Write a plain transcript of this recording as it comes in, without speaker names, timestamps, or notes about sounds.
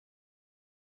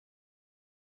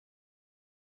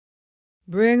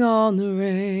Bring on the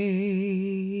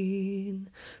rain,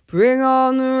 bring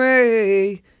on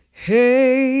the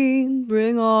rain,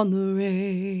 bring on the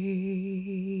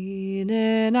rain,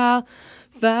 and I'll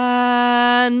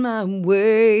find my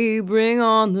way. Bring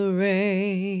on the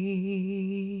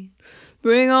rain,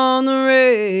 bring on the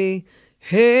rain,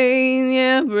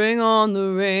 yeah, bring on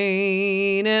the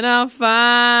rain, and I'll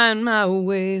find my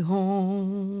way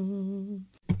home.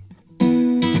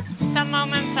 Some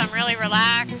moments I'm really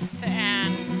relaxed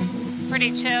and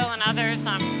pretty chill, and others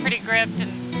I'm pretty gripped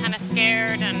and kind of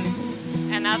scared,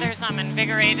 and others I'm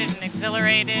invigorated and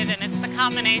exhilarated, and it's the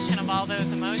combination of all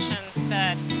those emotions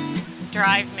that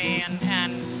drive me, and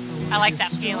I like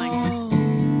that feeling.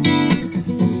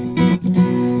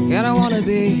 And I want to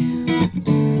be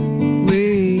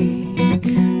weak,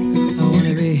 I want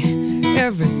to be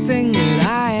everything that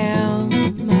I am,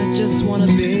 I just want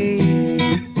to be.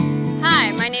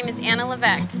 Hi, my name is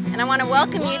Levesque, and I want to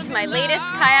welcome you to my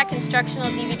latest kayak instructional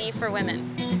DVD for women.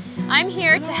 I'm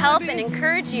here to help and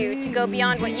encourage you to go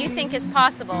beyond what you think is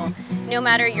possible, no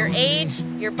matter your age,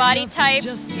 your body type,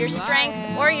 your strength,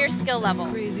 or your skill level.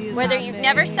 Whether you've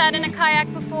never sat in a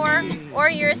kayak before, or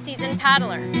you're a seasoned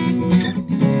paddler.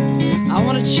 I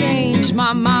want to change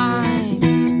my mind,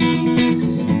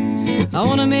 I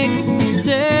want to make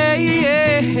mistakes,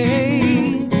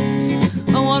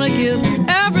 I want to give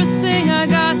everything I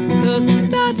got, 'cause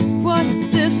that's what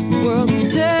this world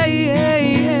takes.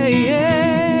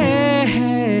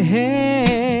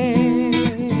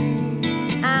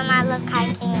 I love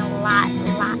kayaking a lot.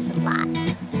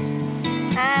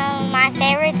 My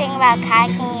favorite thing about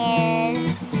kayaking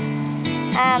is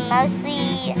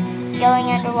mostly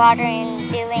going underwater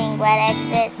and doing wet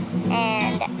exits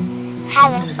and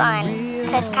having fun,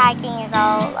 because kayaking is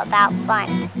all about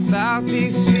fun. About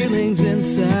these feelings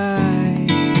inside,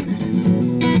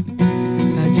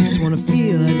 I just want to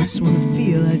feel, I just want to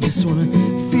feel, I just want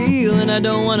to feel, and I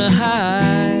don't want to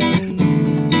hide.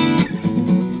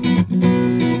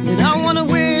 And I want to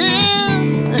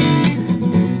win,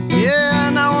 yeah,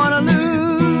 and I want to lose.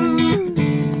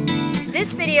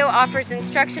 This video offers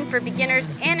instruction for beginners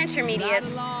and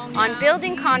intermediates on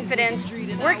building confidence,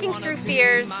 working through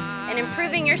fears, and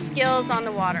improving your skills on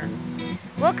the water.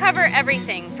 We'll cover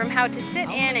everything from how to sit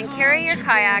in and carry your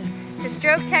kayak, to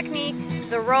stroke technique,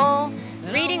 the roll,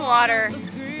 reading water,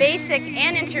 basic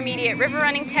and intermediate river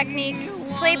running technique,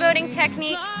 playboating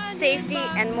technique, safety,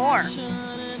 and more.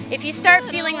 If you start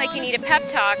feeling like you need a pep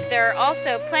talk, there are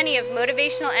also plenty of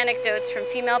motivational anecdotes from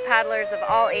female paddlers of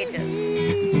all ages.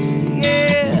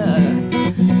 Yeah,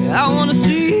 I want to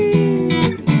see.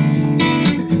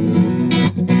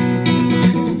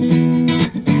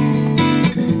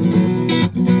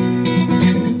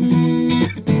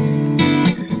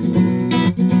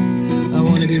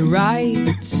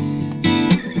 Right,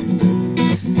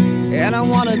 and I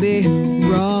want to be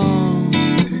wrong.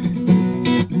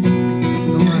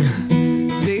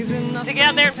 To get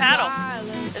out there and paddle.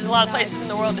 There's a lot of places in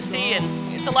the world to see, and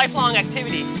it's a lifelong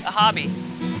activity, a hobby,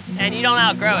 and you don't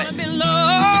outgrow it. I've been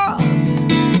lost,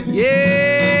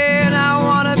 yeah, and I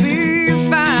want to be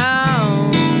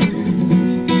found.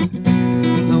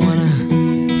 I want to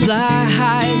fly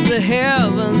high as the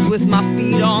heavens with my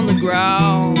feet on the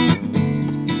ground.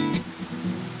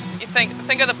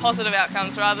 Think of the positive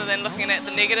outcomes rather than looking at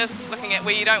the negatives, looking at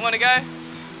where you don't want to go.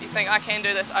 You think, I can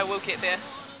do this, I will get there.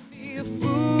 Be a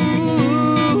fool.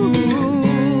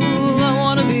 I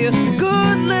want to be a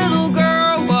good little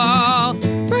girl while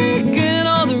breaking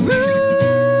all the rules.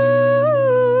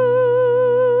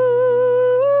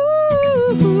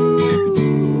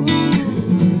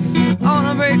 I want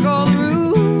to break all the rules.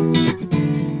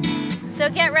 So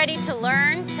get ready to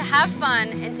learn, to have fun,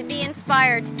 and to be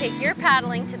inspired to take your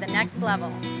paddling to the next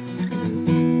level. I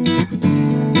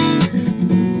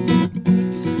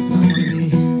want to be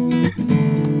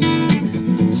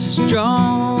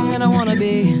strong, and I want to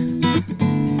be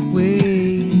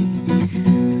weak.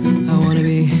 I want to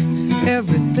be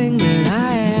everything that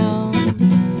I am,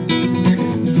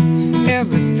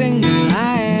 everything that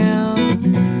I am,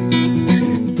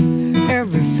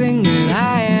 everything that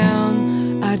I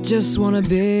am. I just want to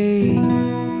be.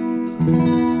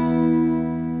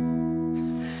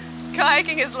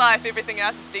 Kayaking is life, everything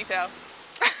else is detail.